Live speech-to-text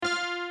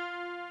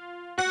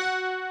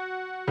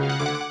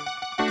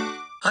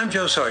I'm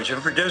Joe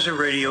Sargent for Desert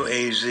Radio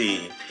AZ.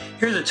 Here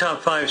are the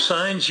top 5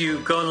 signs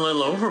you've gone a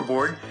little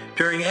overboard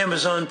during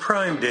Amazon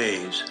Prime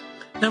days.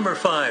 Number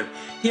 5,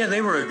 yeah,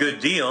 they were a good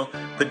deal,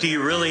 but do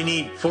you really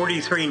need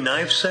 43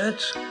 knife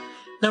sets?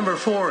 Number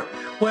 4,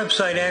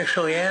 website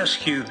actually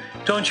asks you,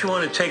 don't you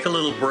want to take a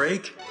little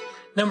break?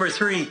 Number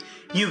 3,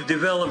 you've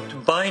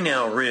developed buy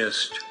now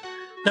wrist.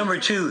 Number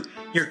 2,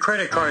 your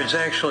credit cards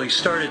actually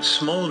started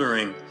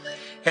smoldering.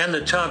 And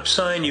the top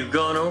sign you've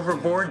gone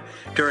overboard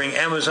during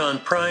Amazon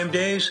Prime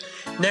days,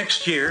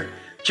 next year,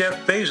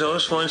 Jeff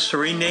Bezos wants to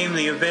rename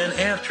the event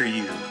after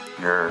you.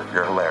 You're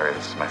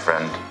hilarious, my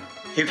friend.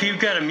 If you've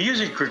got a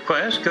music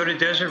request, go to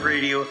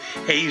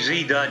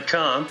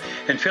desertradioaz.com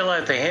and fill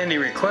out the handy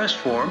request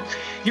form.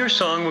 Your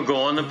song will go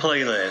on the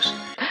playlist.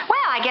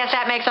 Well, I guess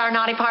that makes our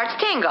naughty parts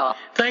tingle.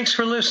 Thanks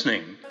for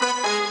listening.